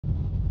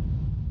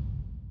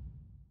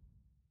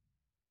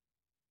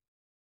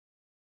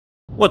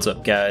What's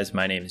up guys,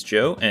 my name is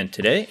Joe, and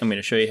today I'm going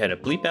to show you how to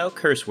bleep out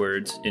curse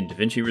words in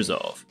Davinci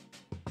Resolve.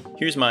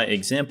 Here's my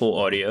example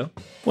audio.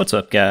 What's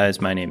up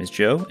guys, my name is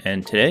Joe,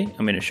 and today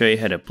I'm going to show you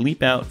how to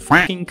bleep out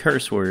freaking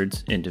curse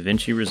words in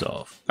Davinci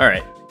Resolve.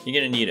 Alright, you're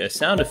going to need a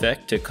sound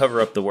effect to cover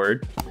up the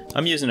word.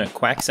 I'm using a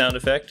quack sound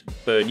effect,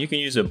 but you can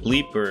use a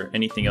bleep or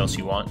anything else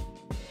you want.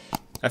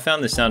 I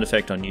found this sound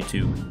effect on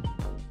YouTube.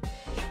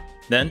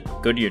 Then,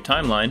 go to your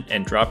timeline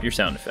and drop your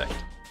sound effect.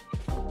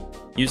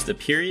 Use the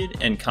period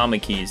and comma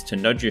keys to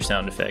nudge your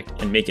sound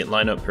effect and make it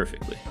line up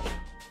perfectly.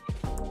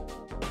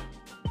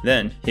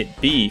 Then, hit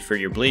B for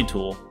your blade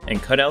tool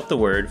and cut out the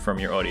word from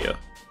your audio.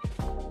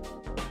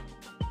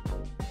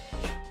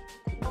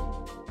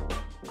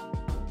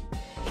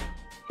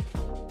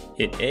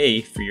 Hit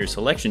A for your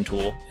selection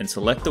tool and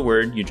select the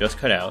word you just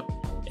cut out,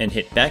 and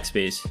hit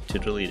backspace to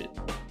delete it.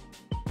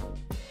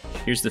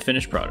 Here's the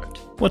finished product.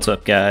 What's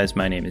up guys,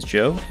 my name is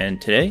Joe, and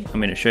today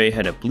I'm going to show you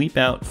how to bleep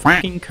out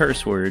freaking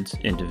curse words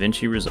in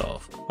Davinci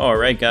Resolve.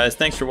 Alright guys,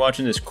 thanks for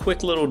watching this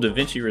quick little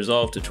Davinci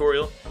Resolve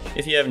tutorial.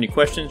 If you have any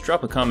questions,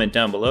 drop a comment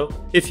down below.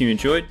 If you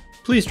enjoyed,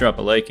 please drop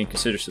a like and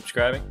consider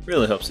subscribing, it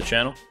really helps the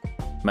channel.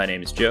 My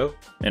name is Joe,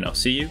 and I'll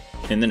see you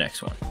in the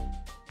next one.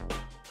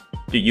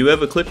 Do you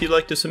have a clip you'd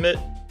like to submit?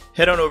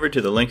 Head on over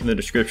to the link in the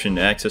description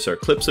to access our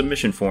clip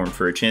submission form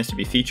for a chance to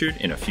be featured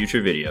in a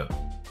future video.